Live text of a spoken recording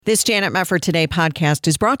This Janet Mefford Today podcast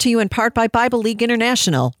is brought to you in part by Bible League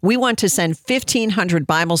International. We want to send 1,500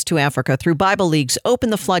 Bibles to Africa through Bible League's Open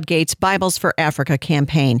the Floodgates Bibles for Africa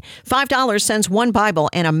campaign. $5 sends one Bible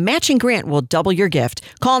and a matching grant will double your gift.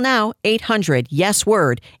 Call now,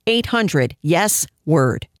 800-YES-WORD,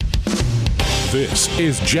 800-YES-WORD. This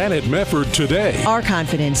is Janet Mefford Today. Our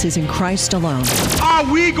confidence is in Christ alone.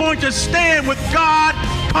 Are we going to stand with God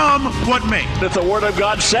come what may? If the Word of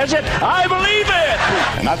God says it, I believe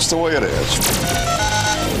it. And that's the way it is.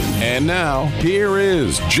 And now, here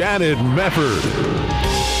is Janet Mefford.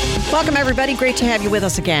 Welcome, everybody. Great to have you with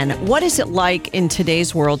us again. What is it like in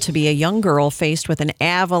today's world to be a young girl faced with an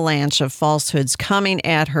avalanche of falsehoods coming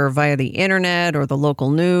at her via the internet or the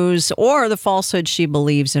local news or the falsehood she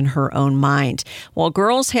believes in her own mind? Well,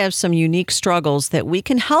 girls have some unique struggles that we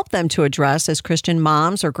can help them to address as Christian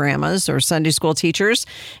moms or grandmas or Sunday school teachers.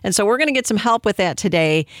 And so we're going to get some help with that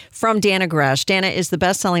today from Dannah Gresh. Dannah is the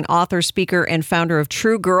best-selling author, speaker, and founder of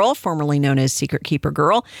True Girl, formerly known as Secret Keeper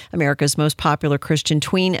Girl, America's most popular Christian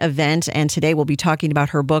tween event. And today we'll be talking about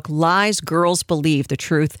her book, Lies Girls Believe, the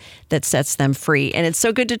Truth That Sets Them Free. And it's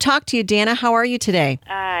so good to talk to you, Dannah. How are you today?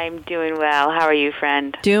 I'm doing well. How are you,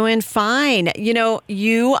 friend? Doing fine. You know,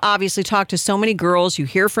 you obviously talk to so many girls. You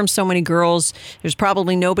hear from so many girls. There's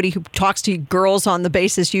probably nobody who talks to girls on the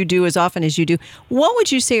basis you do as often as you do. What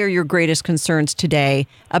would you say are your greatest concerns today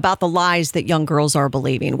about the lies that young girls are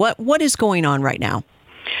believing? What is going on right now?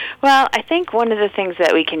 Well, I think one of the things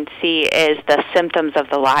that we can see is the symptoms of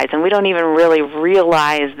the lies, and we don't even really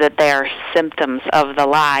realize that they are symptoms of the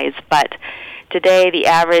lies. But today, the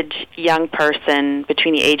average young person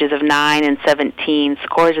between the ages of 9 and 17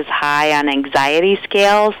 scores as high on anxiety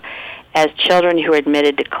scales as children who were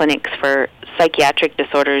admitted to clinics for psychiatric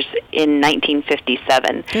disorders in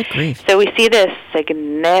 1957. Good grief. So we see this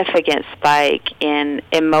significant spike in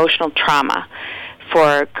emotional trauma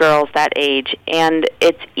for girls that age, and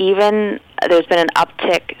it's even, there's been an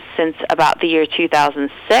uptick since about the year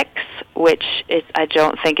 2006, which is, I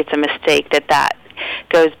don't think it's a mistake that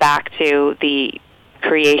goes back to the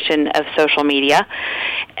creation of social media,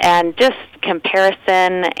 and just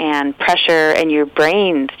comparison and pressure and your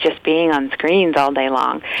brains just being on screens all day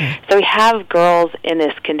long. So we have girls in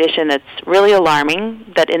this condition that's really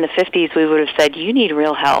alarming, that in the 50s we would have said, you need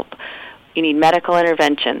real help, you need medical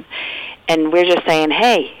intervention. And we're just saying,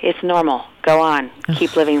 hey, it's normal. Go on.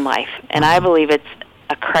 Keep living life. And I believe it's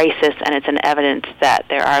a crisis, and it's an evidence that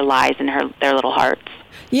there are lies in their little hearts.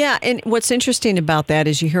 Yeah, and what's interesting about that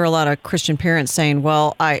is you hear a lot of Christian parents saying,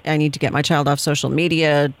 well, I need to get my child off social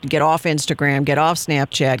media, get off Instagram, get off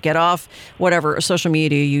Snapchat, get off whatever social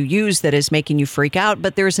media you use that is making you freak out.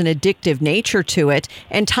 But there's an addictive nature to it.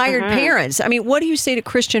 And tired parents. I mean, what do you say to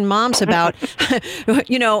Christian moms about,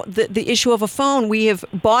 the issue of a phone? We have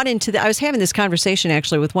bought into I was having this conversation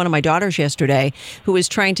actually with one of my daughters yesterday who was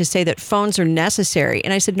trying to say that phones are necessary.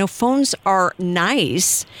 And I said, no, phones are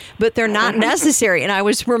nice, but they're not necessary. And I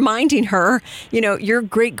was reminding her, your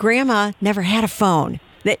great-grandma never had a phone.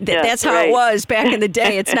 That's how it was back in the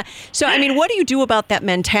day. It's not. So, I mean, what do you do about that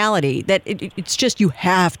mentality that it's just you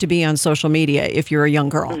have to be on social media if you're a young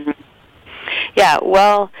girl? Mm-hmm. Yeah,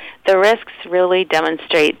 well, the risks really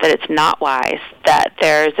demonstrate that it's not wise, that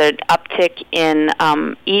there's an uptick in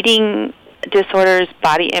eating disorders,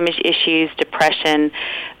 body image issues, depression,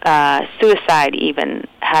 suicide even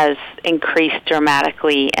has increased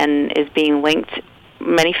dramatically and is being linked,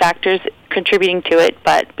 many factors contributing to it,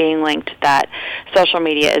 but being linked that social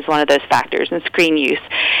media is one of those factors, and screen use.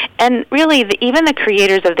 And really, even the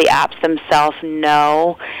creators of the apps themselves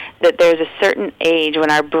know that there's a certain age when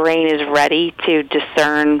our brain is ready to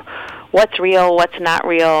discern what's real, what's not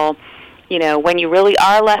real, when you really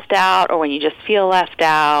are left out or when you just feel left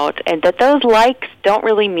out, and that those likes don't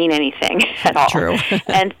really mean anything at all. True.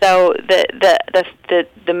 And so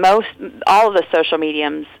the most, all of the social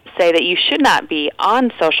mediums say that you should not be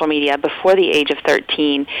on social media before the age of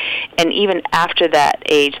 13, and even after that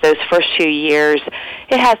age, those first few years,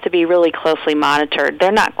 it has to be really closely monitored.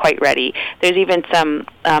 They're not quite ready. There's even some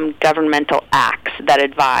governmental acts that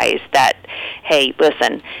advise that, hey,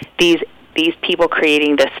 listen, these people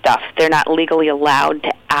creating this stuff, they're not legally allowed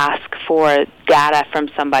to ask for data from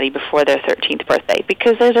somebody before their 13th birthday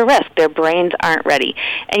because there's a risk. Their brains aren't ready.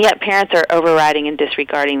 And yet parents are overriding and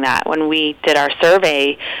disregarding that. When we did our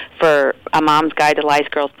survey for A Mom's Guide to Lies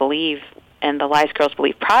Girls Believe and the Lies Girls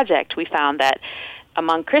Believe Project, we found that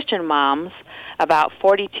among Christian moms, about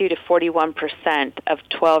 42 to 41% of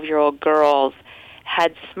 12-year-old girls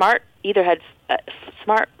had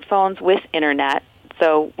smartphones with internet.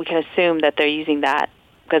 So we can assume that they're using that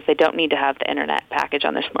because they don't need to have the internet package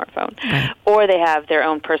on their smartphone, or they have their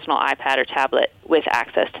own personal iPad or tablet with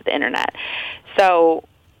access to the internet. So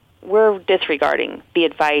we're disregarding the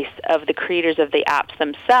advice of the creators of the apps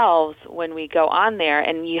themselves when we go on there,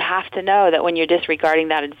 and you have to know that when you're disregarding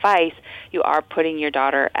that advice, you are putting your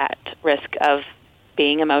daughter at risk of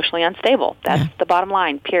being emotionally unstable. That's the bottom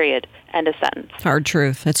line, period. End of sentence. Hard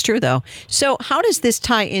truth. That's true, though. So how does this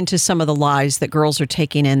tie into some of the lies that girls are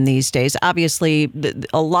taking in these days? Obviously,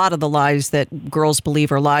 a lot of the lies that girls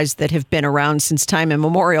believe are lies that have been around since time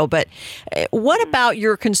immemorial. But what about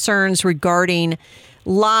your concerns regarding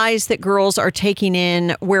lies that girls are taking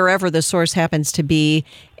in wherever the source happens to be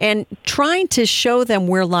and trying to show them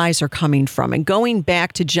where lies are coming from and going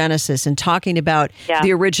back to Genesis and talking about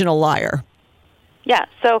the original liar? Yeah,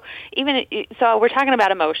 so we're talking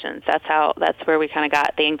about emotions. That's where we kind of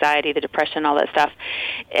got the anxiety, the depression, all that stuff.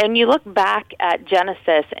 And you look back at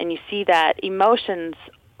Genesis and you see that emotions,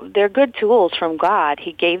 they're good tools from God.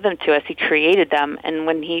 He gave them to us. He created them, and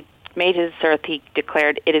when He made His earth, He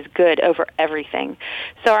declared it is good over everything.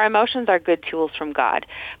 So our emotions are good tools from God,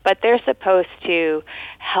 but they're supposed to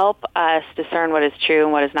help us discern what is true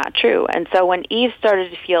and what is not true. And so when Eve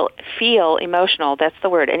started to feel emotional, that's the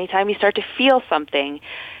word. Anytime you start to feel something,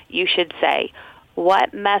 you should say,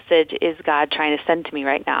 what message is God trying to send to me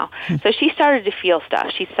right now? So she started to feel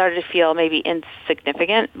stuff. She started to feel maybe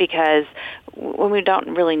insignificant because when we don't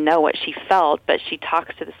really know what she felt, but she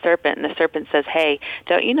talks to the serpent, and the serpent says, hey,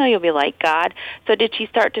 don't you know you'll be like God? So did she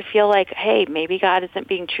start to feel like, hey, maybe God isn't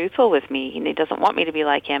being truthful with me, and He doesn't want me to be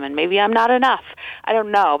like Him, and maybe I'm not enough? I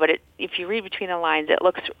don't know, but if you read between the lines, it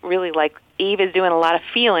looks really like Eve is doing a lot of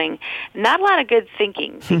feeling, not a lot of good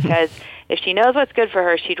thinking, because if she knows what's good for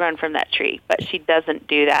her, she'd run from that tree, but she doesn't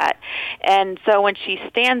do that. And so when she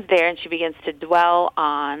stands there and she begins to dwell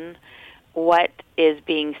on what is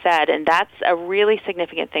being said, and that's a really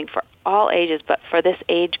significant thing for all ages, but for this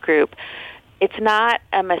age group, it's not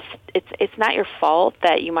it's not your fault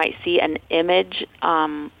that you might see an image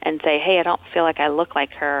and say, hey, I don't feel like I look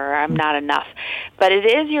like her, or I'm not enough. But it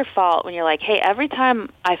is your fault when you're like, hey, every time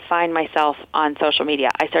I find myself on social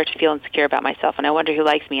media, I start to feel insecure about myself, and I wonder who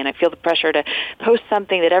likes me, and I feel the pressure to post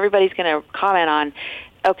something that everybody's going to comment on.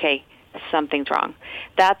 Okay, something's wrong.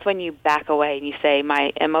 That's when you back away and you say,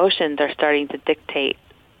 my emotions are starting to dictate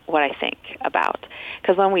what I think about.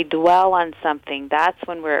 Because when we dwell on something, that's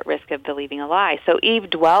when we're at risk of believing a lie. So Eve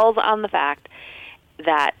dwells on the fact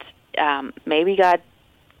that maybe God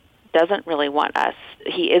doesn't really want us.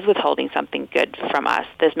 He is withholding something good from us.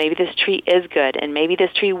 Maybe this tree is good, and maybe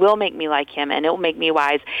this tree will make me like Him, and it will make me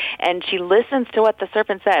wise. And she listens to what the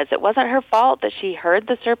serpent says. It wasn't her fault that she heard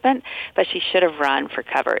the serpent, but she should have run for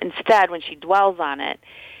cover. Instead, when she dwells on it,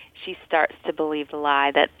 she starts to believe the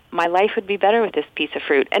lie that my life would be better with this piece of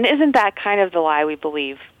fruit. And isn't that kind of the lie we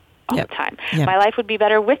believe all the time? My life would be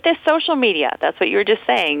better with this social media. That's what you were just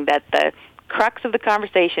saying, that the crux of the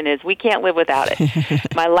conversation is we can't live without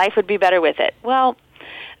it. My life would be better with it. Well,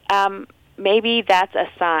 maybe that's a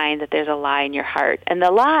sign that there's a lie in your heart. And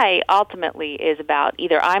the lie ultimately is about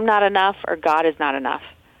either I'm not enough or God is not enough.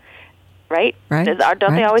 Right?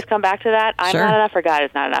 Don't they always come back to that? I'm not enough or God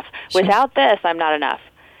is not enough. Without this, I'm not enough.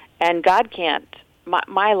 And God can't.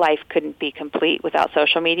 My life couldn't be complete without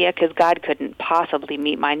social media because God couldn't possibly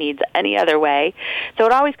meet my needs any other way. So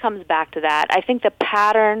it always comes back to that. I think the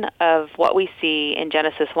pattern of what we see in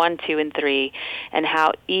Genesis 1, 2, and 3 and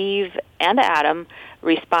how Eve and Adam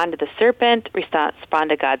respond to the serpent,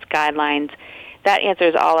 respond to God's guidelines, that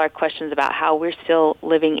answers all our questions about how we're still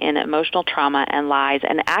living in emotional trauma and lies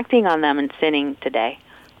and acting on them and sinning today.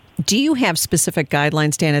 Do you have specific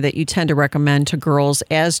guidelines, Dana, that you tend to recommend to girls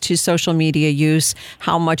as to social media use,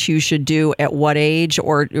 how much you should do at what age,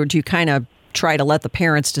 or do you kind of try to let the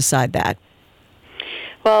parents decide that?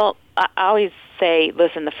 Well, I always say,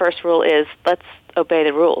 listen, the first rule is let's obey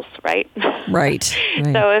the rules, right? Right.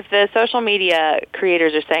 So if the social media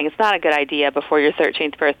creators are saying it's not a good idea before your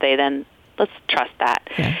 13th birthday, then let's trust that.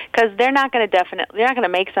 Because they're not going to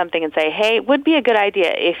make something and say, hey, it would be a good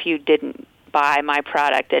idea if you didn't buy my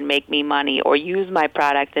product and make me money, or use my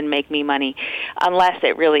product and make me money, unless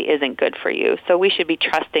it really isn't good for you. So we should be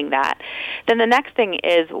trusting that. Then the next thing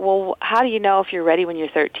is, well, how do you know if you're ready when you're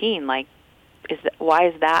 13? Like, why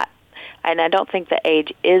is that? And I don't think the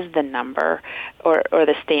age is the number or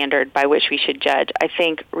the standard by which we should judge. I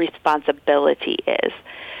think responsibility is.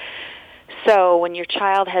 So when your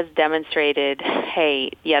child has demonstrated, hey,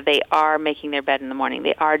 they are making their bed in the morning,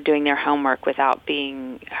 they are doing their homework without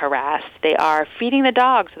being harassed, they are feeding the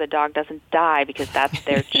dog so the dog doesn't die because that's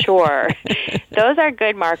their chore, those are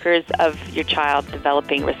good markers of your child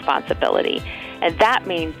developing responsibility. And that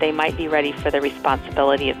means they might be ready for the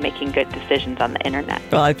responsibility of making good decisions on the internet.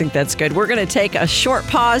 Well, I think that's good. We're going to take a short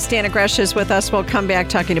pause. Dana Gresh is with us. We'll come back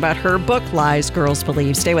talking about her book, Lies Girls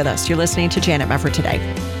Believe. Stay with us. You're listening to Janet Mefford Today.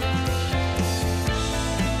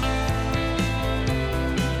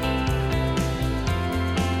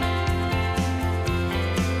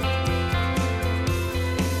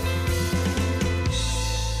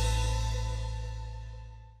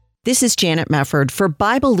 This is Janet Mefford for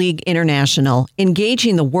Bible League International,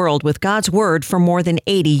 engaging the world with God's Word for more than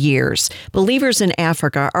 80 years. Believers in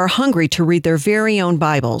Africa are hungry to read their very own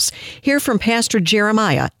Bibles. Hear from Pastor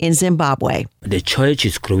Jeremiah in Zimbabwe. The church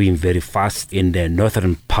is growing very fast in the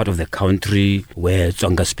northern part of the country, where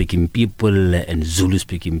Tsonga-speaking people and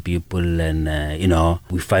Zulu-speaking people, and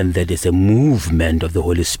we find that there's a movement of the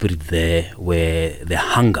Holy Spirit there, where the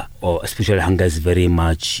hunger, or spiritual hunger, is very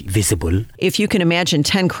much visible. If you can imagine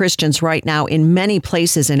 10 Christians right now in many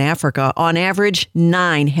places in Africa, on average,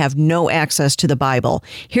 9 have no access to the Bible.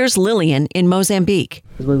 Here's Lillian in Mozambique.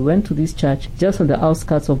 We went to this church just on the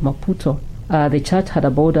outskirts of Maputo. The church had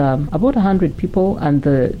about 100 people, and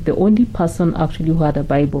the only person actually who had a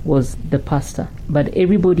Bible was the pastor. But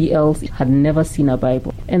everybody else had never seen a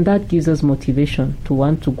Bible. And that gives us motivation to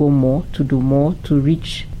want to go more, to do more, to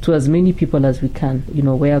reach to as many people as we can,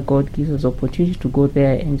 where God gives us opportunity to go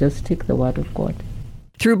there and just take the word of God.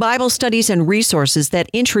 Through Bible studies and resources that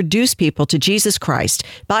introduce people to Jesus Christ,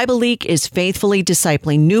 Bible League is faithfully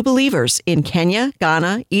discipling new believers in Kenya,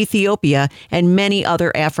 Ghana, Ethiopia, and many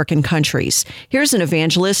other African countries. Here's an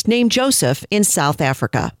evangelist named Joseph in South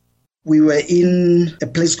Africa. We were in a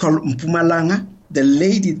place called Mpumalanga. The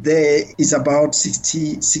lady there is about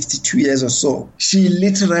 62 years or so. She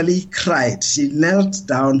literally cried. She knelt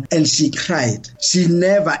down and she cried. She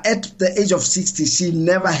never, at the age of 60, she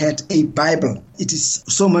never had a Bible. It is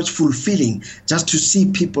so much fulfilling just to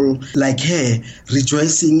see people like her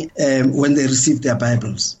rejoicing when they receive their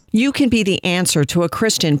Bibles. You can be the answer to a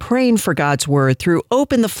Christian praying for God's Word through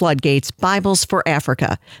Open the Floodgates Bibles for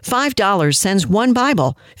Africa. $5 sends 1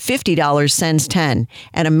 Bible, $50 sends 10,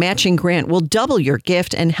 and a matching grant will double your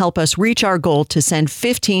gift and help us reach our goal to send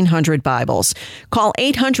 1,500 Bibles. Call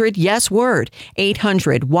 800-YES-WORD,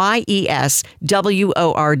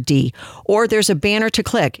 800-YES-WORD, or there's a banner to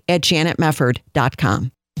click at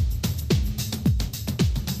janetmefford.com.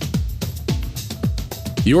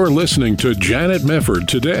 You're listening to Janet Mefford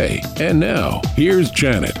Today. And now, here's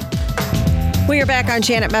Janet. We are back on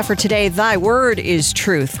Janet Mefford Today. Thy word is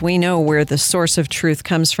truth. We know where the source of truth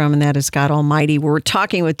comes from, and that is God Almighty. We're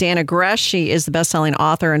talking with Dana Gresh. She is the best-selling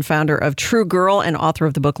author and founder of True Girl and author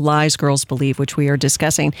of the book Lies Girls Believe, which we are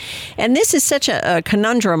discussing. And this is such a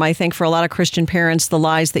conundrum, I think, for a lot of Christian parents, the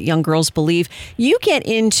lies that young girls believe. You get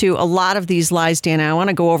into a lot of these lies, Dana. I want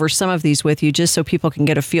to go over some of these with you just so people can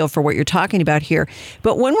get a feel for what you're talking about here.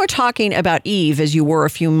 But when we're talking about Eve, as you were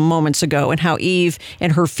a few moments ago, and how Eve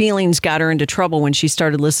and her feelings got her into trouble when she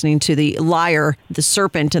started listening to the liar, the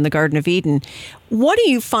serpent in the Garden of Eden. What do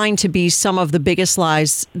you find to be some of the biggest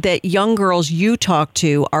lies that young girls you talk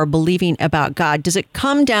to are believing about God? Does it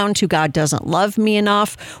come down to God doesn't love me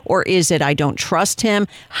enough, or is it I don't trust him?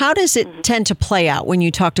 How does it tend to play out when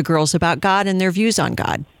you talk to girls about God and their views on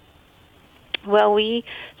God? Well, we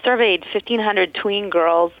surveyed 1,500 tween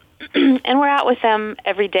girls, and we're out with them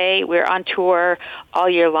every day. We're on tour all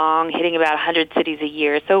year long, hitting about 100 cities a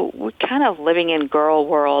year. So we're kind of living in girl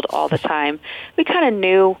world all the time. We kind of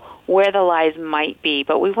knew where the lies might be,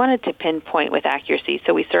 but we wanted to pinpoint with accuracy.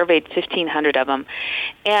 So we surveyed 1,500 of them.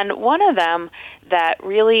 And one of them that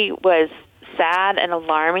really was sad and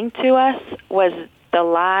alarming to us was the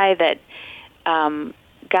lie that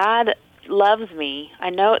God loves me.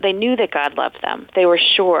 I know they knew that God loved them. They were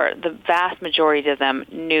sure. The vast majority of them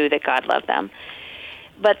knew that God loved them.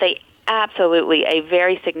 But they absolutely, a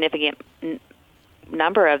very significant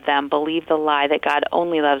number of them believe the lie that God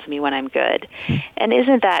only loves me when I'm good. And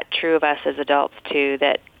isn't that true of us as adults too,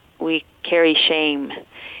 that we carry shame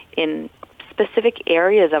in specific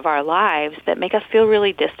areas of our lives that make us feel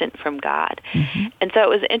really distant from God? Mm-hmm. And so it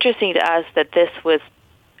was interesting to us that this was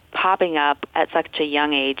popping up at such a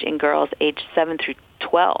young age in girls aged 7 through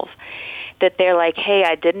 12, that they're like, hey,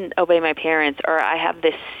 I didn't obey my parents, or I have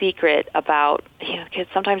this secret about, because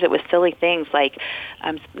sometimes it was silly things like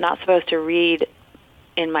I'm not supposed to read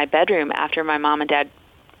in my bedroom after my mom and dad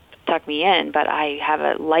tuck me in, but I have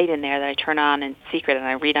a light in there that I turn on in secret and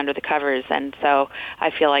I read under the covers, and so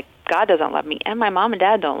I feel like God doesn't love me, and my mom and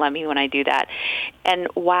dad don't love me when I do that. And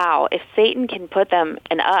wow, if Satan can put them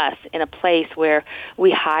and us in a place where we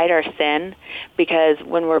hide our sin because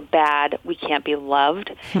when we're bad, we can't be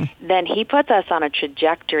loved, then he puts us on a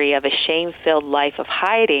trajectory of a shame-filled life of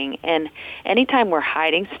hiding. And anytime we're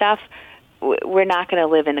hiding stuff, we're not going to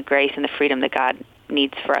live in the grace and the freedom that God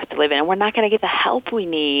needs for us to live in, and we're not going to get the help we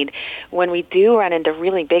need when we do run into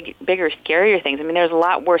really bigger, scarier things. I mean, there's a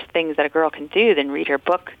lot worse things that a girl can do than read her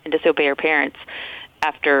book and disobey her parents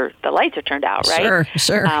after the lights are turned out, right?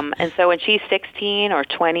 Sure. And so when she's 16 or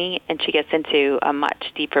 20 and she gets into a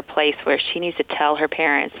much deeper place where she needs to tell her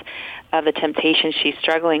parents of the temptation she's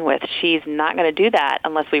struggling with, she's not going to do that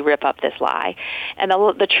unless we rip up this lie. And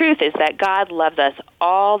the truth is that God loves us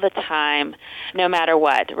all the time, no matter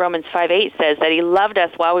what. Romans 5:8 says that he loved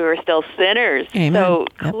us while we were still sinners. Amen. So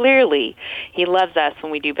clearly he loves us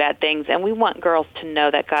when we do bad things, and we want girls to know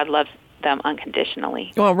that God loves them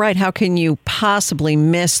unconditionally. Well, right. How can you possibly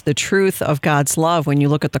miss the truth of God's love when you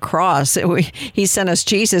look at the cross? He sent us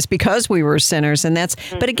Jesus because we were sinners. And that's,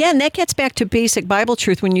 but again, that gets back to basic Bible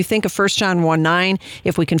truth. When you think of 1 John 1:9,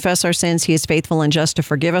 if we confess our sins, he is faithful and just to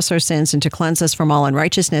forgive us our sins and to cleanse us from all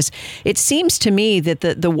unrighteousness. It seems to me that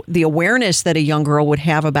the awareness that a young girl would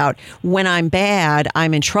have about when I'm bad,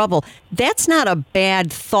 I'm in trouble, that's not a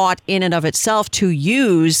bad thought in and of itself to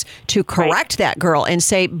use to correct that girl and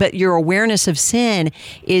say, but your awareness of sin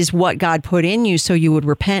is what God put in you, so you would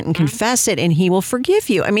repent and confess it, and he will forgive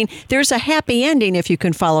you. I mean, there's a happy ending if you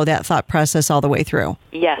can follow that thought process all the way through.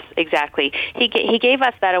 Yes, exactly. He gave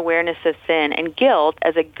us that awareness of sin and guilt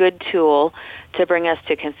as a good tool to bring us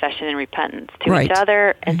to confession and repentance, to each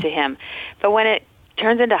other and to him. But when it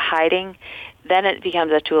turns into hiding, then it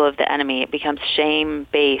becomes a tool of the enemy. It becomes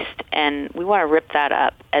shame-based, and we want to rip that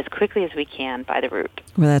up as quickly as we can by the root.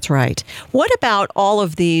 Well, that's right. What about all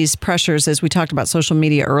of these pressures, as we talked about social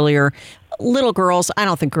media earlier? Little girls, I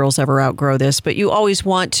don't think girls ever outgrow this, but you always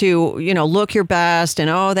want to, look your best, and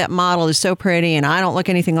that model is so pretty and I don't look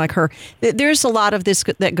anything like her. There's a lot of this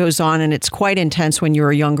that goes on, and it's quite intense when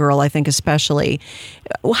you're a young girl, I think especially.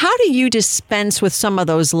 How do you dispense with some of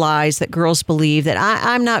those lies that girls believe that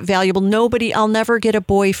I'm not valuable, I'll never get a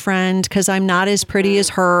boyfriend because I'm not as pretty as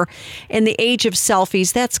her? In the age of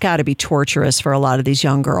selfies, that's got to be torturous for a lot of these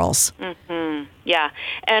young girls. Mm-hmm. Yeah,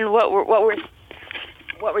 and what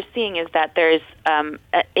we're seeing is that there's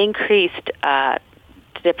increased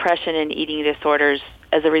depression and eating disorders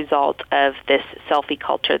as a result of this selfie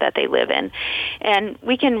culture that they live in, and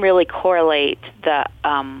we can really correlate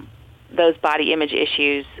those body image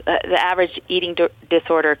issues. The average eating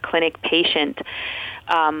disorder clinic patient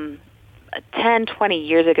 10, 20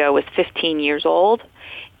 years ago was 15 years old,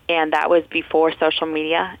 and that was before social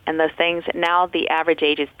media and those things. Now the average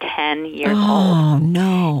age is 10 years old. Oh,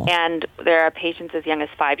 no. And there are patients as young as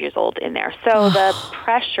 5 years old in there. So the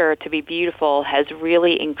pressure to be beautiful has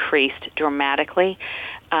really increased dramatically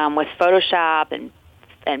with Photoshop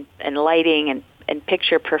and lighting and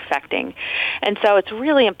picture perfecting. And so it's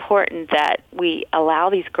really important that we allow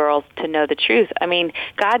these girls to know the truth. I mean,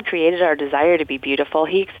 God created our desire to be beautiful.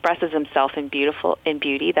 He expresses himself in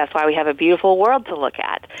beauty. That's why we have a beautiful world to look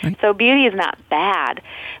at. Right. So beauty is not bad,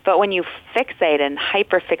 but when you fixate and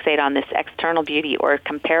hyper-fixate on this external beauty or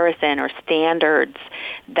comparison or standards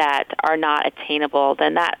that are not attainable,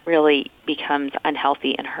 then that really becomes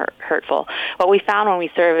unhealthy and hurtful. What we found when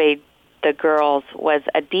we surveyed the girls was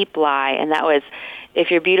a deep lie, and that was,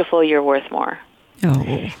 if you're beautiful, you're worth more.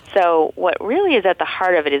 Oh. So what really is at the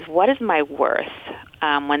heart of it is, what is my worth?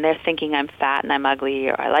 When they're thinking I'm fat and I'm ugly,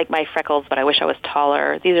 or I like my freckles, but I wish I was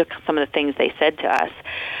taller. These are some of the things they said to us.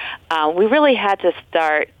 We really had to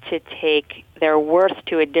start to take their worth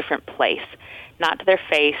to a different place, not to their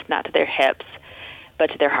face, not to their hips,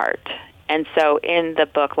 but to their heart. And so in the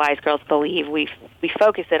book, Lies Girls Believe, we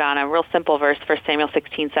focus it on a real simple verse, 1 Samuel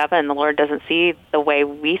 16:7. The Lord doesn't see the way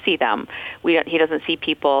we see them. He doesn't see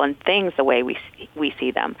people and things the way we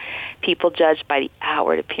see them. People judge by the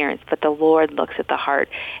outward appearance, but the Lord looks at the heart.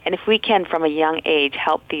 And if we can, from a young age,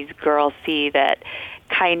 help these girls see that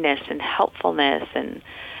kindness and helpfulness and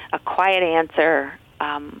a quiet answer,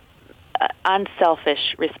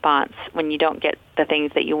 unselfish response when you don't get the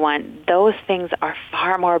things that you want, those things are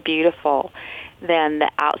far more beautiful than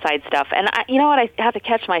the outside stuff. And you know what? I have to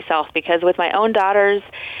catch myself, because with my own daughters,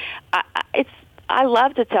 I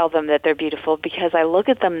love to tell them that they're beautiful because I look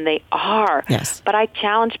at them and they are. Yes. But I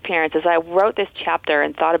challenge parents. As I wrote this chapter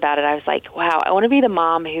and thought about it, I was like, wow, I want to be the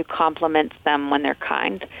mom who compliments them when they're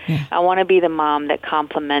kind. Yeah. I want to be the mom that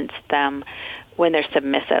compliments them when they're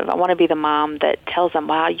submissive. I want to be the mom that tells them,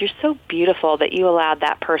 wow, you're so beautiful that you allowed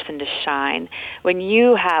that person to shine when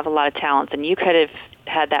you have a lot of talents and you could have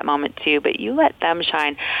had that moment too, but you let them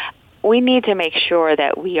shine. We need to make sure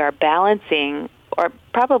that we are balancing or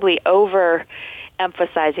probably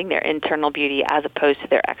emphasizing their internal beauty as opposed to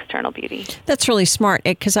their external beauty. That's really smart,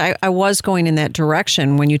 because I was going in that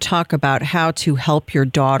direction when you talk about how to help your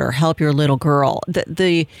daughter, help your little girl.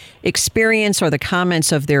 The experience or the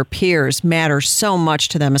comments of their peers matter so much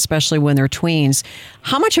to them, especially when they're tweens.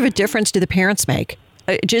 How much of a difference do the parents make?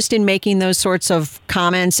 Just in making those sorts of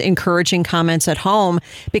comments, encouraging comments at home,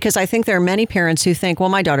 because I think there are many parents who think, well,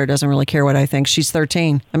 my daughter doesn't really care what I think. She's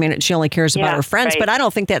 13. I mean, she only cares about her friends, but I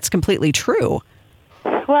don't think that's completely true.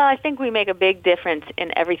 Well, I think we make a big difference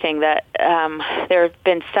in everything. That there have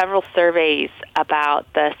been several surveys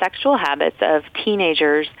about the sexual habits of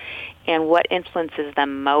teenagers and what influences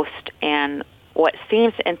them most and what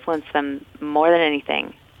seems to influence them more than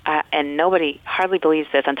anything. And nobody hardly believes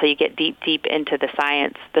this until you get deep into the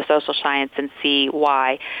science, the social science, and see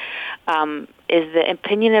why, is the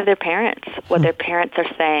opinion of their parents, what their parents are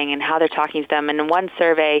saying and how they're talking to them. And in one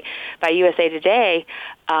survey by USA Today,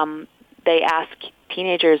 they asked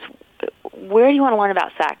teenagers, where do you want to learn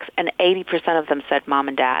about sex? And 80% of them said mom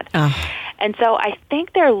and dad. And so I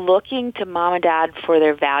think they're looking to mom and dad for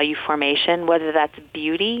their value formation, whether that's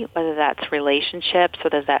beauty, whether that's relationships,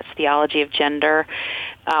 whether that's theology of gender.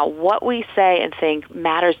 What we say and think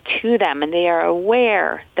matters to them, and they are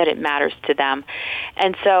aware that it matters to them.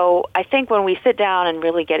 And so I think when we sit down and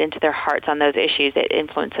really get into their hearts on those issues, it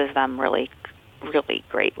influences them really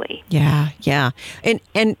greatly. Yeah.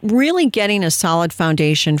 And really getting a solid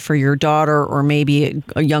foundation for your daughter, or maybe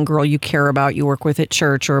a young girl you care about, you work with at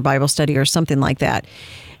church or a Bible study or something like that.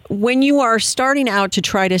 When you are starting out to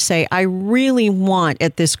try to say, I really want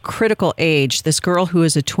at this critical age, this girl who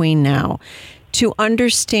is a tween now, to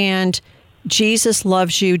understand Jesus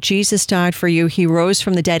loves you, Jesus died for you, he rose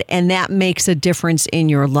from the dead, and that makes a difference in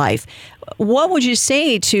your life. What would you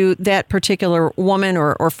say to that particular woman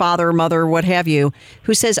or father, mother, what have you,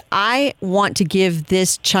 who says, I want to give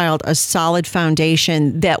this child a solid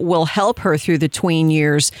foundation that will help her through the tween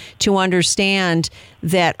years to understand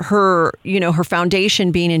that her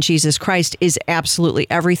foundation being in Jesus Christ is absolutely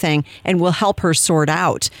everything and will help her sort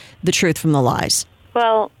out the truth from the lies?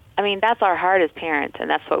 Well, I mean, that's our heart as parents, and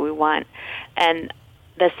that's what we want. And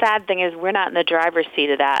the sad thing is we're not in the driver's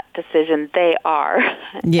seat of that decision. They are.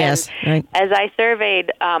 Yes, right. As I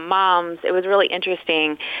surveyed moms, it was really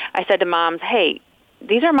interesting. I said to moms, hey,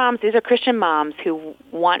 these are Christian moms who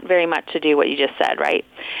want very much to do what you just said, right?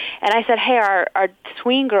 And I said, hey, are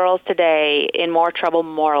tween girls today in more trouble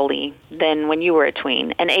morally than when you were a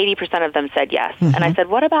tween? And 80% of them said yes. Mm-hmm. And I said,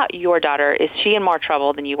 what about your daughter? Is she in more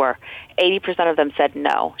trouble than you were? 80% of them said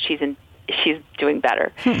no, she's doing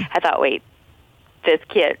better. I thought, wait, this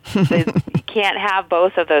kid, you can't have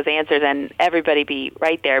both of those answers and everybody be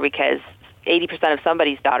right there, because 80% of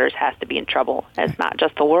somebody's daughters has to be in trouble. It's not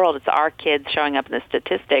just the world, it's our kids showing up in the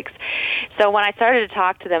statistics. So when I started to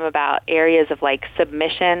talk to them about areas of like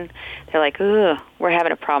submission, they're like, ooh, we're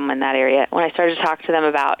having a problem in that area. When I started to talk to them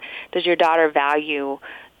about, does your daughter value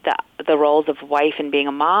the roles of wife and being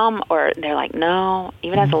a mom, or they're like, no,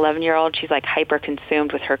 even as an 11-year-old, she's like hyper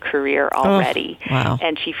consumed with her career already. Oh, wow.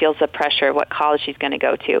 And she feels the pressure of what college she's going to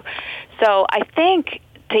go to. So I think,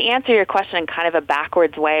 to answer your question in kind of a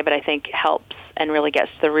backwards way, but I think helps and really gets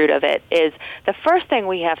to the root of it, is the first thing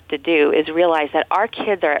we have to do is realize that our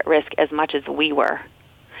kids are at risk as much as we were.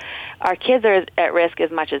 Our kids are at risk as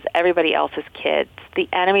much as everybody else's kids. The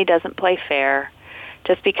enemy doesn't play fair.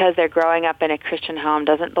 Just because they're growing up in a Christian home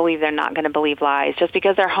doesn't believe they're not going to believe lies. Just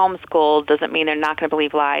because they're homeschooled doesn't mean they're not going to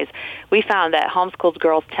believe lies. We found that homeschooled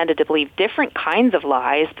girls tended to believe different kinds of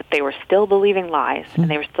lies, but they were still believing lies, and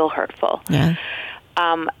they were still hurtful. Yeah.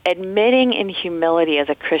 Admitting in humility as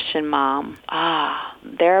a Christian mom,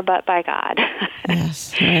 they're but by God.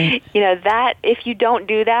 Yes, right. That if you don't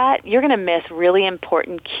do that, you're going to miss really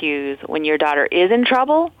important cues when your daughter is in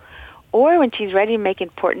trouble, or when she's ready to make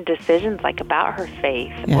important decisions like about her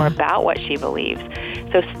faith or about what she believes.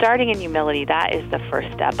 So starting in humility, that is the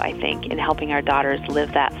first step, I think, in helping our daughters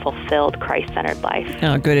live that fulfilled, Christ-centered life.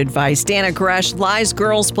 Oh, good advice. Dannah Gresh, Lies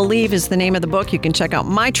Girls Believe is the name of the book. You can check out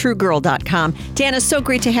mytruegirl.com. Dannah, so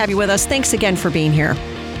great to have you with us. Thanks again for being here.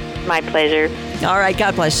 My pleasure. All right,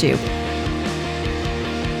 God bless you.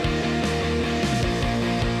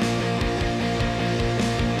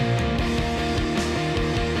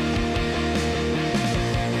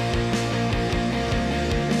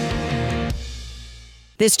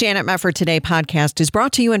 This Janet Mefford Today podcast is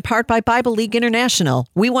brought to you in part by Bible League International.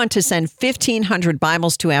 We want to send 1,500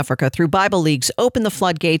 Bibles to Africa through Bible League's Open the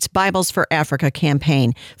Floodgates Bibles for Africa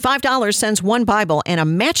campaign. $5 sends one Bible, and a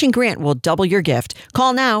matching grant will double your gift.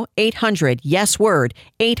 Call now, 800-YES-WORD,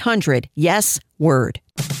 800-YES-WORD.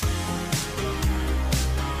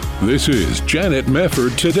 This is Janet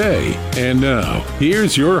Mefford Today. And now,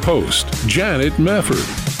 here's your host, Janet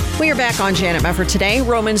Mefford. We are back on Janet Mefford Today.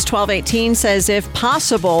 Romans 12:18 says, if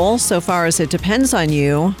possible, so far as it depends on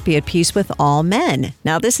you, be at peace with all men.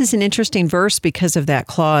 Now, this is an interesting verse because of that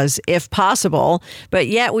clause, if possible, but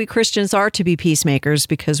yet we Christians are to be peacemakers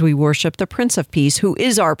because we worship the Prince of Peace, who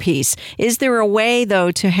is our peace. Is there a way,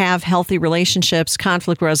 though, to have healthy relationships,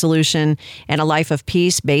 conflict resolution, and a life of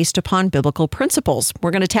peace based upon biblical principles?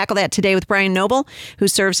 We're going to tackle that today with Brian Noble, who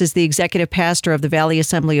serves as the executive pastor of the Valley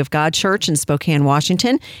Assembly of God Church in Spokane,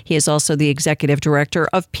 Washington. He is also the executive director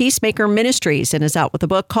of Peacemaker Ministries and is out with a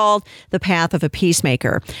book called The Path of a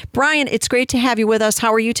Peacemaker. Brian, it's great to have you with us.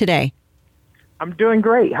 How are you today? I'm doing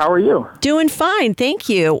great. How are you? Doing fine. Thank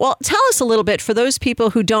you. Well, tell us a little bit, for those people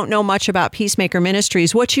who don't know much about Peacemaker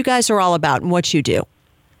Ministries, what you guys are all about and what you do.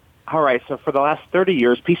 All right. So for the last 30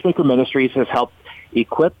 years, Peacemaker Ministries has helped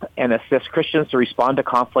equip and assist Christians to respond to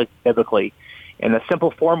conflict biblically. In a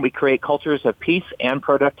simple form, we create cultures of peace and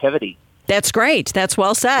productivity. That's great. That's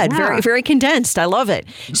well said. Yeah. Very, very condensed. I love it.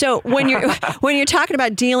 So when you're talking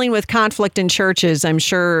about dealing with conflict in churches, I'm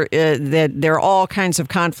sure that there are all kinds of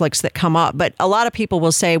conflicts that come up. But a lot of people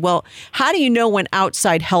will say, well, how do you know when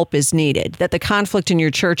outside help is needed, that the conflict in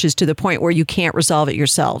your church is to the point where you can't resolve it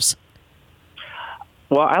yourselves?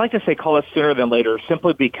 Well, I like to say call us sooner than later,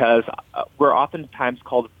 simply because we're oftentimes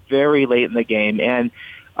called very late in the game. And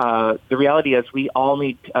the reality is we all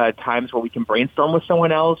need times where we can brainstorm with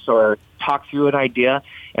someone else or talk through an idea.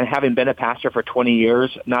 And having been a pastor for 20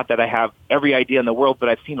 years, not that I have every idea in the world, but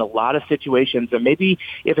I've seen a lot of situations. And maybe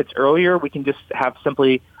if it's earlier, we can just have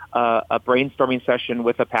simply a brainstorming session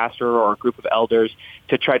with a pastor or a group of elders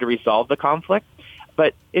to try to resolve the conflict.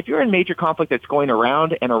 But if you're in major conflict that's going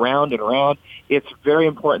around and around and around, it's very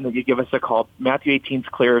important that you give us a call. Matthew 18 is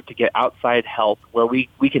clear to get outside help, where we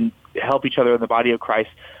can help each other in the body of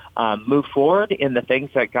Christ move forward in the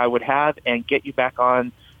things that God would have and get you back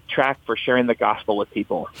on track for sharing the gospel with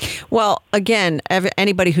people. Well, again,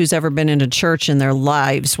 anybody who's ever been in a church in their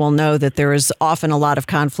lives will know that there is often a lot of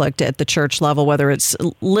conflict at the church level, whether it's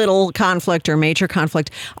little conflict or major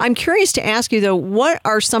conflict. I'm curious to ask you, though, what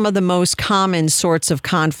are some of the most common sorts of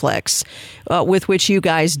conflicts with which you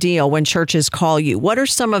guys deal when churches call you? What are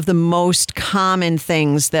some of the most common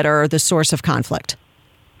things that are the source of conflict?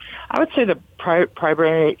 I would say the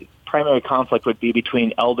primary conflict would be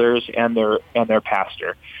between elders and their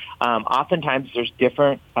pastor. Oftentimes there's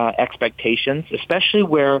different expectations, especially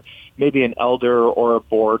where maybe an elder or a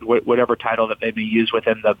board, whatever title that they may use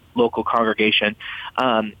within the local congregation,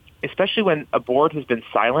 especially when a board has been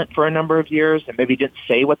silent for a number of years and maybe didn't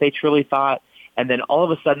say what they truly thought, and then all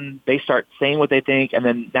of a sudden they start saying what they think, and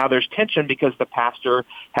then now there's tension because the pastor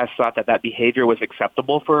has thought that behavior was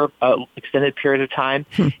acceptable for an extended period of time.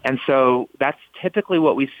 And so that's typically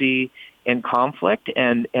what we see in conflict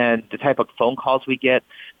and the type of phone calls we get.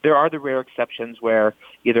 There are the rare exceptions where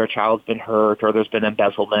either a child's been hurt or there's been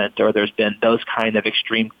embezzlement or there's been those kind of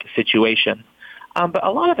extreme situations. But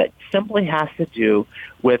a lot of it simply has to do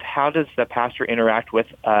with how does the pastor interact with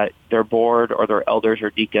their board or their elders or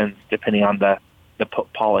deacons, depending on the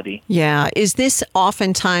polity. Yeah. Is this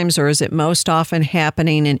oftentimes, or is it most often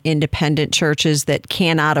happening in independent churches that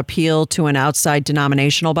cannot appeal to an outside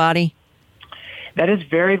denominational body? That is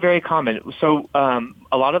very, very common. So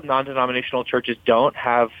a lot of non-denominational churches don't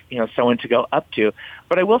have someone to go up to.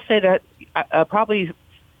 But I will say that probably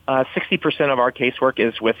 60% of our casework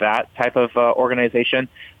is with that type of organization.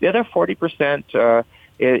 The other 40%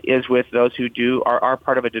 is with those who are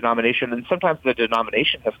part of a denomination. And sometimes the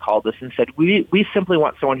denomination has called us and said, we simply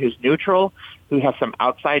want someone who's neutral, who has some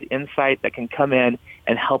outside insight that can come in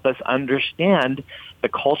and help us understand the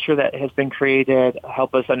culture that has been created,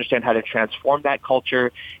 help us understand how to transform that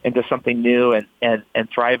culture into something new and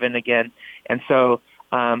thrive in again. And so,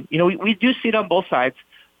 we do see it on both sides,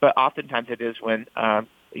 but oftentimes it is when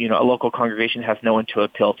a local congregation has no one to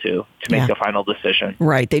appeal to make the final decision.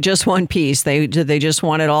 Right. They just want peace. They just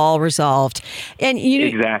want it all resolved. And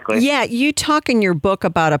exactly. Yeah. You talk in your book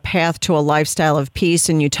about a path to a lifestyle of peace,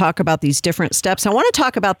 and you talk about these different steps. I want to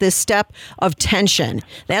talk about this step of tension.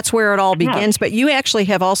 That's where it all begins. But you actually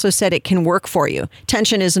have also said it can work for you.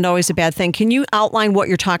 Tension isn't always a bad thing. Can you outline what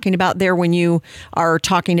you're talking about there when you are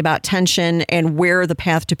talking about tension and where the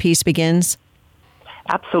path to peace begins?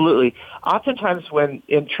 Absolutely. Oftentimes when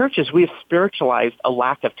in churches, we have spiritualized a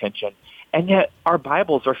lack of tension, and yet our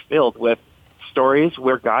Bibles are filled with stories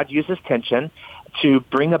where God uses tension to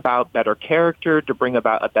bring about better character, to bring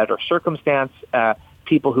about a better circumstance,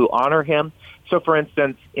 people who honor him. So, for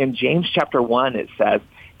instance, in James chapter 1, it says,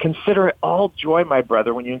 "Consider it all joy, my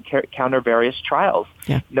brother, when you encounter various trials,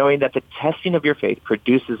 knowing that the testing of your faith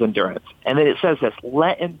produces endurance." And then it says this,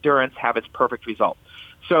 "Let endurance have its perfect result."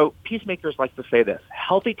 So peacemakers like to say this: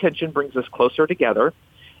 healthy tension brings us closer together,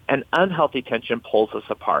 and unhealthy tension pulls us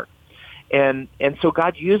apart. And so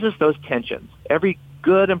God uses those tensions. Every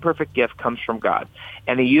good and perfect gift comes from God,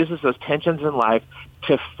 and he uses those tensions in life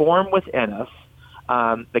to form within us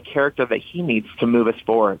the character that he needs to move us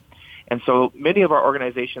forward. And so many of our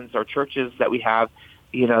organizations or churches that we have,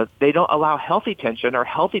 they don't allow healthy tension or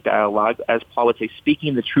healthy dialogue, as Paul would say,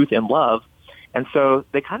 speaking the truth in love. And so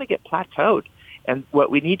they kind of get plateaued. And what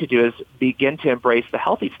we need to do is begin to embrace the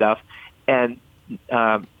healthy stuff and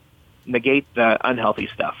negate the unhealthy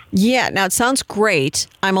stuff. Yeah. Now, it sounds great.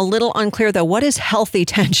 I'm a little unclear, though. What is healthy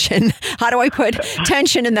tension? How do I put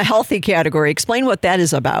tension in the healthy category? Explain what that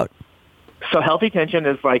is about. So healthy tension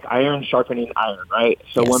is like iron sharpening iron, right?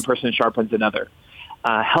 So Yes. one person sharpens another.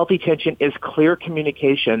 Healthy tension is clear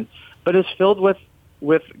communication, but is filled with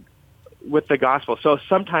the gospel. So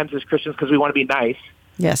sometimes as Christians, because we want to be nice,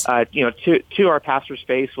 Yes. To our pastor's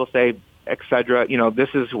face, we'll say, etc. This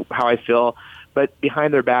is how I feel. But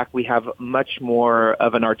behind their back, we have much more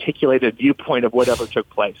of an articulated viewpoint of whatever took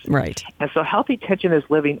place. Right. And so healthy tension is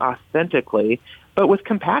living authentically, but with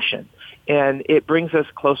compassion. And it brings us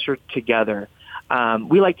closer together.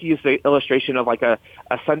 We like to use the illustration of like a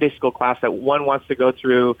Sunday school class that one wants to go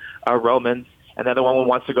through Romans and the other one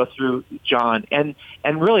wants to go through John. And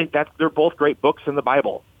really, they're both great books in the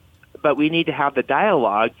Bible. But we need to have the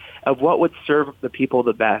dialogue of what would serve the people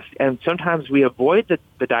the best. And sometimes we avoid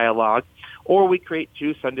the dialogue, or we create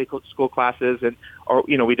two Sunday school classes, or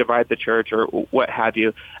we divide the church or what have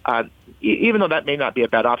you. Even though that may not be a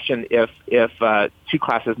bad option, if two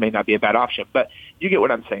classes may not be a bad option, but you get what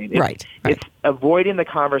I'm saying. It's avoiding the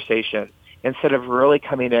conversation instead of really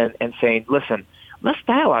coming in and saying, "Listen, let's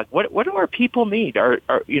dialogue. What do our people need? Or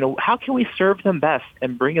how can we serve them best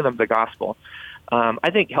and bringing them the gospel?" I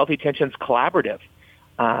think healthy tension is collaborative.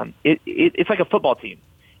 It's like a football team.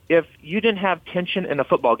 If you didn't have tension in a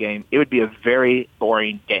football game, it would be a very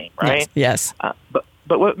boring game, right? Yes.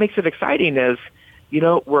 But what makes it exciting is,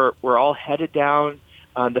 we're all headed down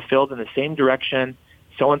the field in the same direction.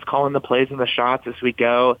 Someone's calling the plays and the shots as we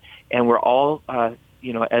go, and we're all,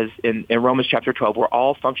 as in Romans chapter 12, we're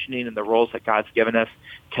all functioning in the roles that God's given us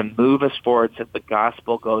to move us forward so the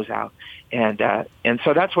gospel goes out. And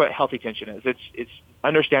so that's what healthy tension is. It's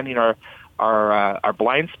understanding our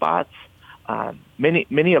blind spots.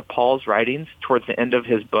 Many of Paul's writings towards the end of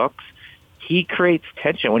his books, he creates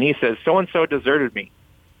tension when he says, "So-and-so deserted me.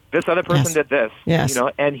 This other person did this." Yes.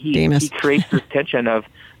 And he creates this tension of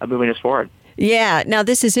moving us forward. Yeah. Now,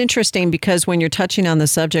 this is interesting because when you're touching on the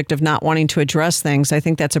subject of not wanting to address things, I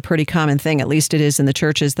think that's a pretty common thing. At least it is in the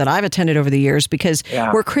churches that I've attended over the years, because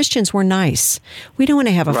we're Christians, we're nice. We don't want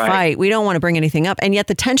to have a fight. We don't want to bring anything up. And yet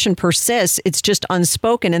the tension persists. It's just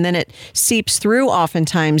unspoken. And then it seeps through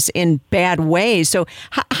oftentimes in bad ways. So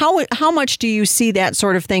how much do you see that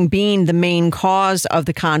sort of thing being the main cause of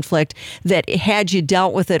the conflict, that had you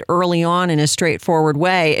dealt with it early on in a straightforward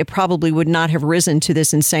way, it probably would not have risen to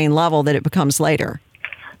this insane level that it becomes later?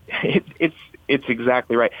 It's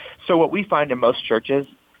exactly right. So what we find in most churches,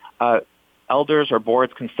 elders or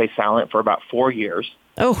boards can stay silent for about 4 years.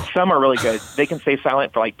 Oh, some are really good. They can stay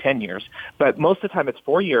silent for like 10 years, but most of the time it's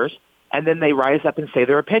 4 years, and then they rise up and say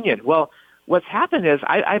their opinion. Well, what's happened is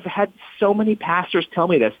I've had so many pastors tell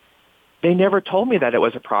me this. They never told me that it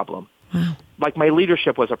was a problem. Wow. Like my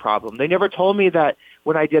leadership was a problem. They never told me that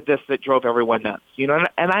when I did this, that drove everyone nuts.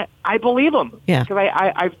 And I believe them. Yeah.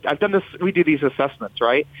 Because I've done this. We do these assessments,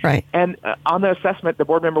 right? Right. And on the assessment, the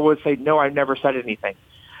board member would say, "No, I've never said anything."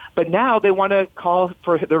 But now they want to call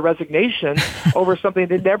for their resignation over something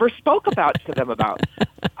they never spoke to them about.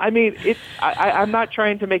 I mean, I'm not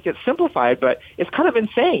trying to make it simplified, but it's kind of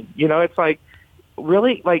insane. It's like,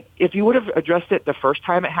 really, like if you would have addressed it the first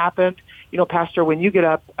time it happened, Pastor, when you get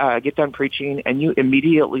up, get done preaching, and you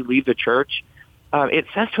immediately leave the church, it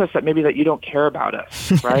says to us that maybe that you don't care about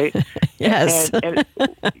us, right? Yes.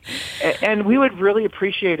 And we would really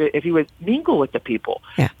appreciate it if you would mingle with the people.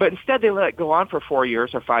 Yeah. But instead, they let it go on for 4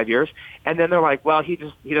 years or 5 years, and then they're like, "Well, he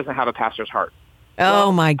doesn't have a pastor's heart."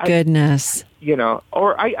 Oh, my goodness.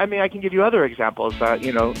 Or I can give you other examples.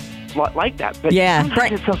 like that. But yeah,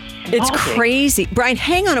 Brian, it's crazy. Brian,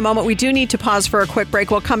 hang on a moment. We do need to pause for a quick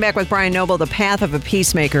break. We'll come back with Brian Noble. The Path of a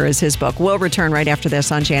Peacemaker is his book. We'll return right after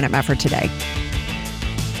this on Janet Mefford Today.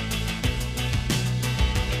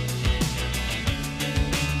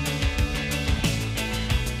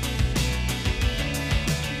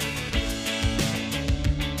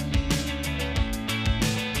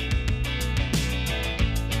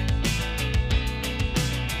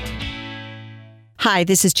 Hi,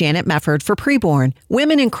 this is Janet Mefford for Preborn.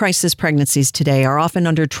 Women in crisis pregnancies today are often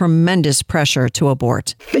under tremendous pressure to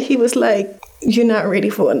abort. But he was like, you're not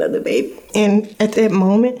ready for another baby. And at that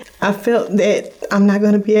moment, I felt that I'm not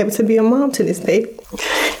going to be able to be a mom to this baby.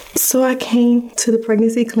 So I came to the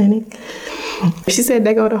pregnancy clinic. She said,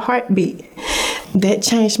 there go the heartbeat. That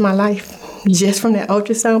changed my life just from that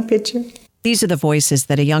ultrasound picture. These are the voices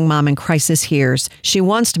that a young mom in crisis hears. She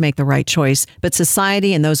wants to make the right choice, but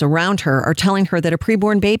society and those around her are telling her that a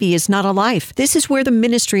preborn baby is not a life. This is where the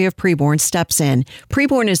Ministry of Preborn steps in.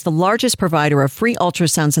 Preborn is the largest provider of free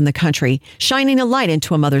ultrasounds in the country, shining a light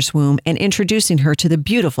into a mother's womb and introducing her to the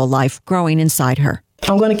beautiful life growing inside her.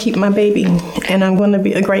 I'm going to keep my baby, and I'm going to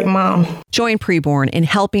be a great mom. Join Preborn in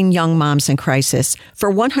helping young moms in crisis.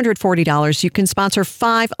 For $140, you can sponsor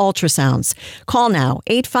 5 ultrasounds. Call now,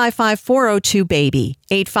 855-402-BABY,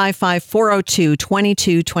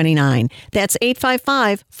 855-402-2229. That's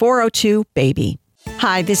 855-402-BABY.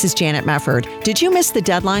 Hi, this is Janet Mefford. Did you miss the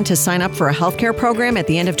deadline to sign up for a healthcare program at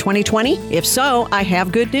the end of 2020? If so, I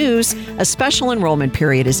have good news. A special enrollment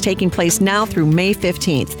period is taking place now through May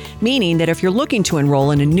 15th, meaning that if you're looking to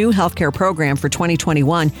enroll in a new healthcare program for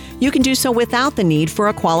 2021, you can do so without the need for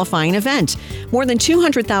a qualifying event. More than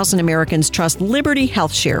 200,000 Americans trust Liberty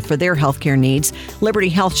HealthShare for their healthcare needs.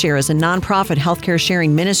 Liberty HealthShare is a nonprofit healthcare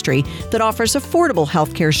sharing ministry that offers affordable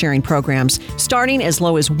healthcare sharing programs, starting as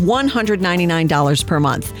low as $199 per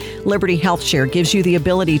month. Liberty HealthShare gives you the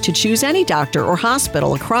ability to choose any doctor or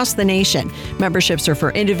hospital across the nation. Memberships are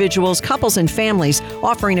for individuals, couples, and families,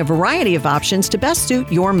 offering a variety of options to best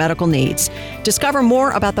suit your medical needs. Discover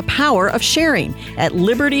more about the power of sharing at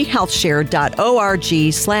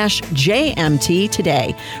libertyhealthshare.org/JMT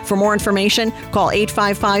today. For more information, call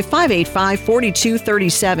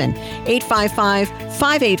 855-585-4237,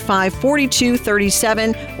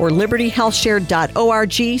 855-585-4237, or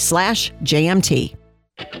libertyhealthshare.org/JMT.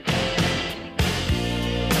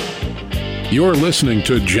 You're listening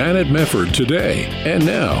to Janet Mefford Today. And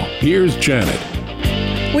now, here's Janet.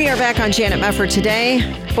 We are back on Janet Mefford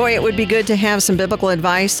Today. Boy, it would be good to have some biblical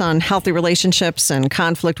advice on healthy relationships and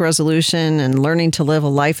conflict resolution and learning to live a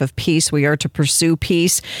life of peace. We are to pursue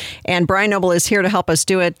peace. And Brian Noble is here to help us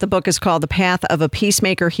do it. The book is called The Path of a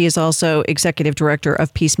Peacemaker. He is also executive director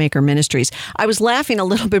of Peacemaker Ministries. I was laughing a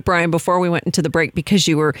little bit, Brian, before we went into the break because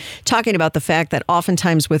you were talking about the fact that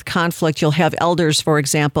oftentimes with conflict, you'll have elders, for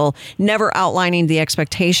example, never outlining the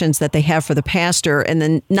expectations that they have for the pastor and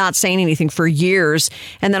then not saying anything for years.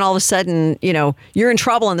 And then all of a sudden, you know, you're in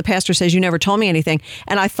trouble and the pastor says, you never told me anything.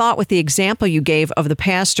 And I thought with the example you gave of the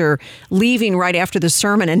pastor leaving right after the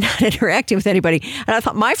sermon and not interacting with anybody, and I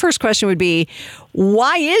thought my first question would be,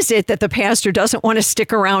 why is it that the pastor doesn't want to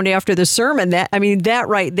stick around after the sermon? That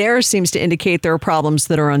right there seems to indicate there are problems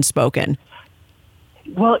that are unspoken.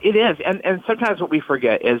 Well, it is. And sometimes what we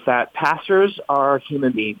forget is that pastors are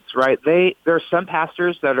human beings, right? There are some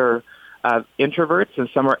pastors that are introverts and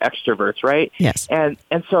some are extroverts, right? Yes. And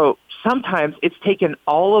so sometimes it's taken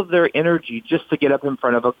all of their energy just to get up in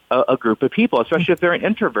front of a group of people, especially if they're an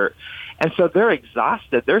introvert. And so they're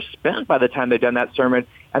exhausted. They're spent by the time they've done that sermon,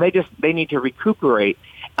 and they need to recuperate.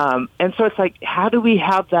 And so it's like, how do we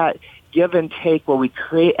have that give and take where we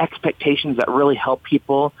create expectations that really help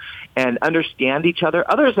people and understand each other?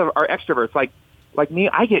 Others are extroverts, like me.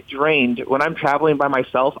 I get drained when I'm traveling by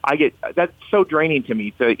myself. That's so draining to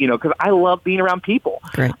me, because I love being around people.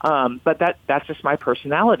 Great. But that's just my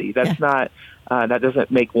personality. That's not. That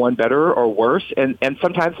doesn't make one better or worse. And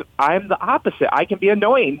sometimes I'm the opposite. I can be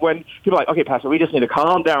annoying when people are like, okay, Pastor, we just need to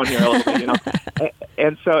calm down here a little bit,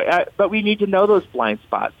 And so, but we need to know those blind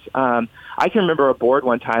spots. I can remember a board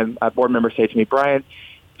member say to me, Brian,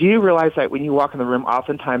 do you realize that when you walk in the room,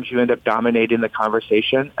 oftentimes you end up dominating the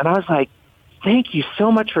conversation? And I was like, thank you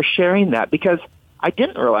so much for sharing that, because I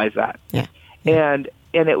didn't realize that. Yeah. And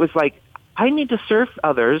it was like, I need to serve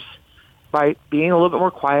others by being a little bit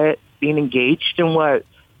more quiet, being engaged in what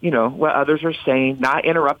others are saying, not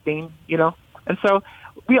interrupting, And so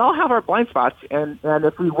we all have our blind spots, and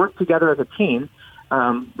if we work together as a team,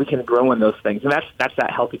 we can grow in those things. And that's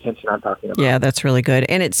that healthy tension I'm talking about. Yeah, that's really good.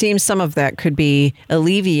 And it seems some of that could be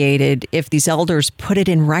alleviated if these elders put it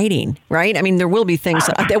in writing, right? I mean, there will be things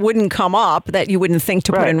that wouldn't come up that you wouldn't think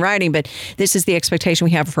to put in writing, but this is the expectation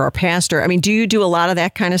we have for our pastor. I mean, do you do a lot of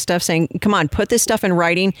that kind of stuff, saying, come on, put this stuff in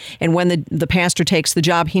writing, and when the pastor takes the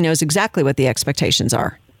job, he knows exactly what the expectations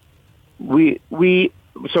are?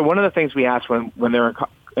 So one of the things we ask when they're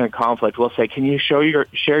in conflict, we'll say, can you share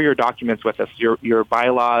your documents with us, your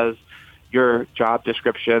bylaws, your job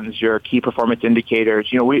descriptions, your key performance indicators.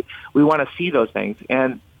 We want to see those things.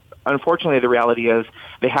 And unfortunately, the reality is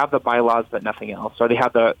they have the bylaws but nothing else, or they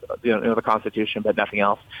have the Constitution but nothing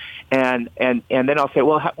else. And then I'll say,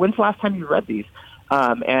 well, when's the last time you read these?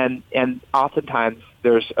 And oftentimes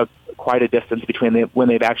there's quite a distance between when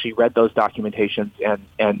they've actually read those documentations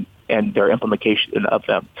and their implementation of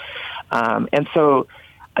them. And so,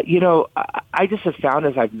 I just have found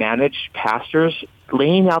as I've managed pastors,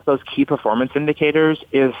 laying out those key performance indicators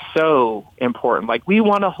is so important. Like, we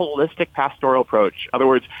want a holistic pastoral approach. In other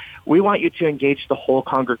words, we want you to engage the whole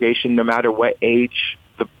congregation no matter what age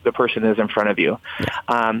the person is in front of you.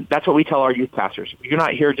 That's what we tell our youth pastors. You're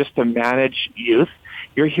not here just to manage youth.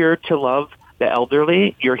 You're here to love the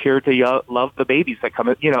elderly. You're here to love the babies that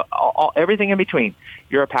come, everything in between.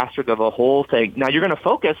 You're a pastor to the whole thing. Now, you're going to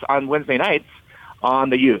focus on Wednesday nights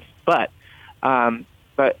on the youth, but on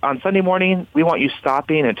Sunday morning, we want you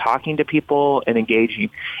stopping and talking to people and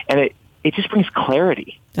engaging, and it just brings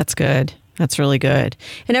clarity. That's good. That's really good.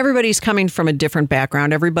 And everybody's coming from a different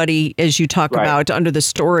background. Everybody, as you talk about under the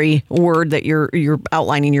story word that you're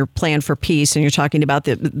outlining your plan for peace, and you're talking about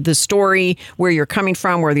the story, where you're coming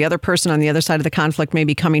from, where the other person on the other side of the conflict may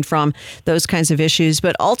be coming from, those kinds of issues.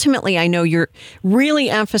 But ultimately, I know you're really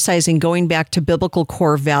emphasizing going back to biblical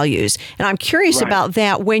core values. And I'm curious about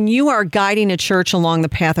that. When you are guiding a church along the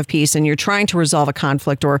path of peace and you're trying to resolve a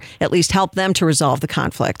conflict, or at least help them to resolve the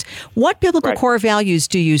conflict, what biblical core values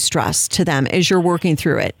do you stress to them as you're working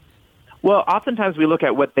through it? Well, oftentimes we look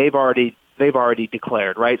at what they've already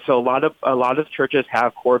declared, right? So a lot of churches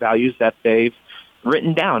have core values that they've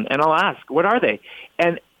written down, and I'll ask, what are they?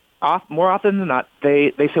 And more often than not,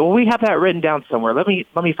 they say, well, we have that written down somewhere. Let me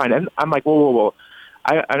find it. I'm like, whoa.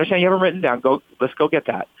 I understand you haven't written down. Let's go get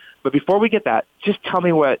that. But before we get that, just tell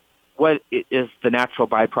me what is the natural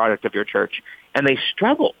byproduct of your church. And they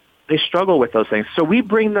struggle. They struggle with those things. So we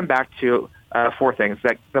bring them back to 4 things: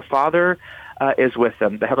 that the Father is with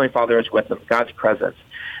them, the Heavenly Father is with them, God's presence,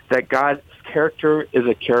 that God's character is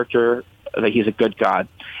a character, that He's a good God,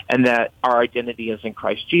 and that our identity is in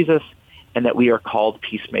Christ Jesus, and that we are called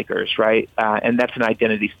peacemakers, right? And that's an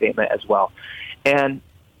identity statement as well. And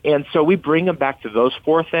so we bring them back to those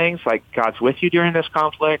 4 things, like God's with you during this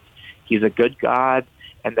conflict, He's a good God,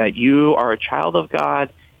 and that you are a child of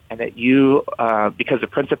God, and that you, because the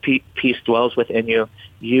Prince of Peace dwells within you,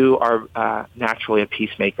 you are naturally a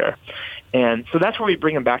peacemaker. And so that's where we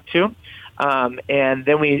bring them back to. And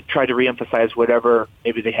then we try to reemphasize whatever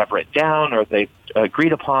maybe they have written down or they've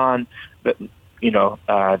agreed upon, but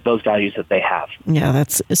those values that they have. Yeah,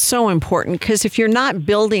 that's so important, because if you're not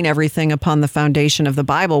building everything upon the foundation of the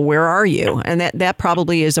Bible, where are you? And that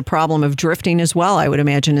probably is a problem of drifting as well, I would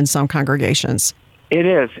imagine, in some congregations. It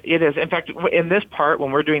is. In fact, in this part,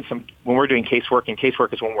 when we're doing casework, and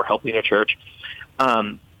casework is when we're helping a church,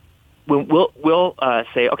 we'll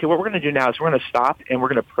say, okay, what we're going to do now is we're going to stop and we're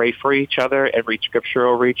going to pray for each other and read scripture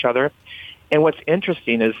over each other. And what's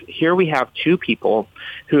interesting is here we have 2 people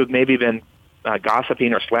who have maybe been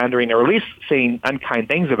gossiping or slandering, or at least saying unkind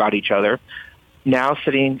things about each other, now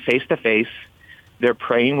sitting face to face. They're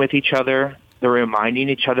praying with each other. They're reminding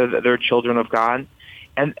each other that they're children of God.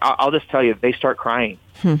 And I'll just tell you, they start crying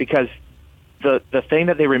because the thing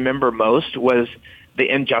that they remember most was the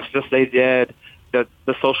injustice they did, the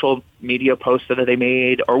social media posts that they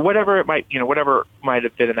made, or whatever it might, whatever might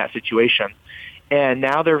have been in that situation. And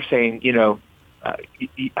now they're saying,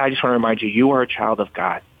 I just want to remind you, you are a child of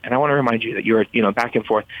God. And I want to remind you that you're, back and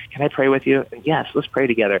forth. Can I pray with you? And yes, let's pray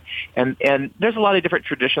together. And there's a lot of different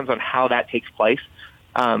traditions on how that takes place,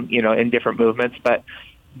 in different movements, but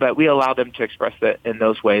we allow them to express that in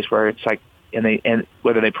those ways where it's like, and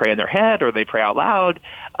whether they pray in their head or they pray out loud,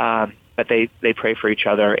 but they pray for each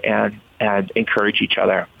other and encourage each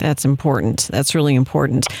other. That's important. That's really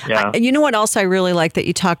important. Yeah. You know what else I really like that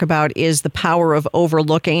you talk about is the power of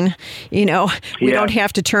overlooking. We don't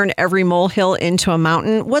have to turn every molehill into a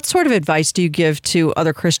mountain. What sort of advice do you give to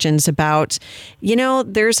other Christians about,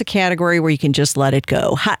 there's a category where you can just let it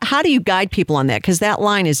go? How do you guide people on that? Because that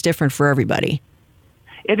line is different for everybody.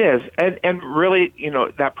 It is. And really,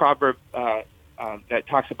 that proverb that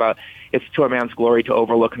talks about it's to a man's glory to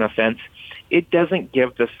overlook an offense. It doesn't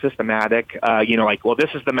give the systematic, well, this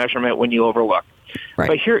is the measurement when you overlook. Right.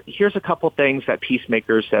 But here's a couple things that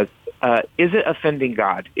Peacemaker says. Is it offending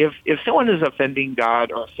God? If someone is offending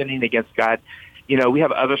God or sinning against God, we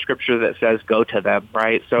have other scripture that says go to them,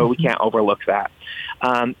 right? So we can't overlook that.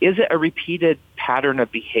 Is it a repeated pattern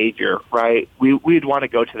of behavior, right? We'd want to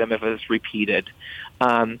go to them if it's repeated.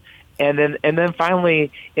 And then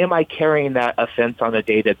finally, am I carrying that offense on a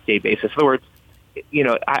day-to-day basis? In other words,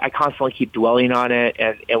 I constantly keep dwelling on it,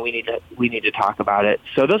 and we need to talk about it.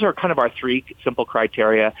 So those are kind of our three simple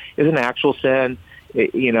criteria. Is it an actual sin?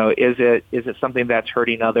 Is it something that's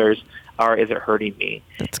hurting others, or is it hurting me?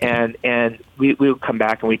 And we'll come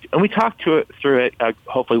back and we talk through it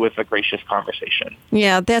hopefully with a gracious conversation.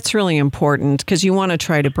 Yeah, that's really important because you want to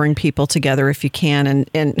try to bring people together if you can.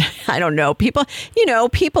 And I don't know, people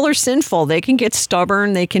are sinful. They can get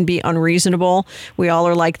stubborn. They can be unreasonable. We all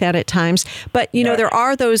are like that at times. But there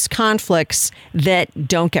are those conflicts that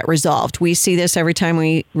don't get resolved. We see this every time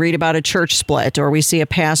we read about a church split or we see a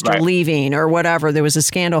pastor leaving or whatever. There was a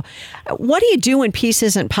scandal. What do you do when peace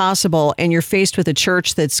isn't possible and you're faced with a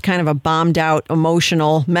church that's kind of a bombed out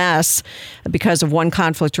emotional mess because of one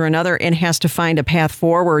conflict or another and has to find a path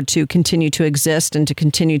forward to continue to exist and to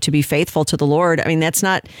continue to be faithful to the Lord? I mean,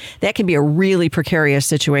 that can be a really precarious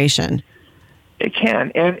situation. It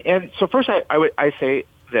can. And so first I say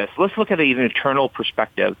this, let's look at an eternal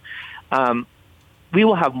perspective. We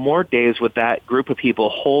will have more days with that group of people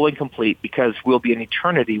whole and complete because we'll be in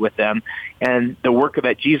eternity with them. And the work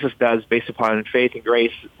that Jesus does based upon faith and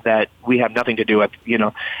grace that we have nothing to do with,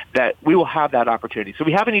 that we will have that opportunity. So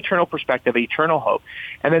we have an eternal perspective, eternal hope.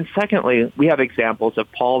 And then secondly, we have examples of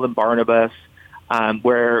Paul and Barnabas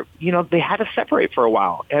where, they had to separate for a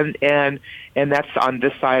while. And that's on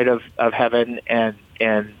this side of heaven and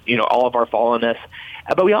all of our fallenness.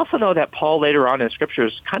 But we also know that Paul later on in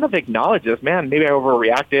scriptures kind of acknowledges, man, maybe I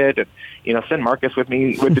overreacted and, send Marcus with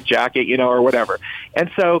me with the jacket, or whatever. And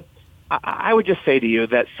so I would just say to you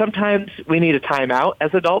that sometimes we need a time out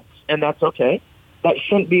as adults, and that's okay. That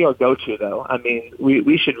shouldn't be our go-to, though. I mean,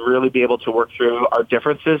 we should really be able to work through our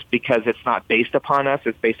differences because it's not based upon us.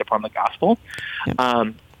 It's based upon the gospel.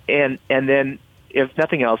 Yep. And then, if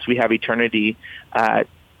nothing else, we have eternity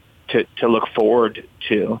to look forward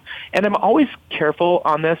to. And I'm always careful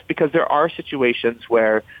on this because there are situations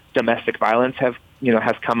where domestic violence has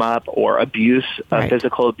come up or abuse,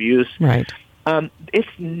 physical abuse. Right.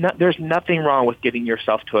 There's nothing wrong with getting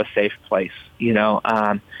yourself to a safe place,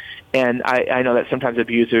 and I know that sometimes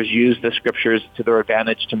abusers use the scriptures to their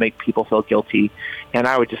advantage to make people feel guilty. And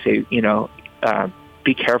I would just say,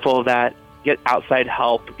 be careful of that. Get outside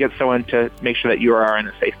help. Get someone to make sure that you are in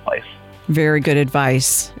a safe place. Very good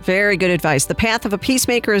advice. Very good advice. The Path of a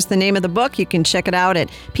Peacemaker is the name of the book. You can check it out at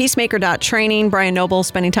peacemaker.training. Brian Noble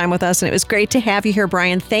spending time with us, and it was great to have you here,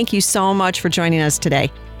 Brian. Thank you so much for joining us today.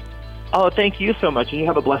 Oh, thank you so much, and you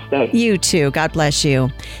have a blessed day. You too. God bless you.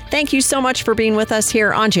 Thank you so much for being with us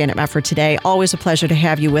here on Janet Mefford Today. Always a pleasure to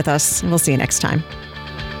have you with us, and we'll see you next time.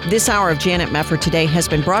 This hour of Janet Mefford Today has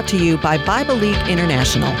been brought to you by Bible League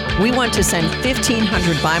International. We want to send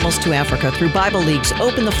 1,500 Bibles to Africa through Bible League's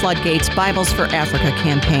Open the Floodgates Bibles for Africa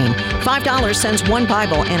campaign. $5 sends one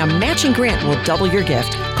Bible, and a matching grant will double your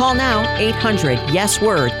gift. Call now,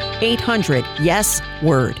 800-YES-WORD,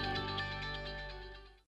 800-YES-WORD.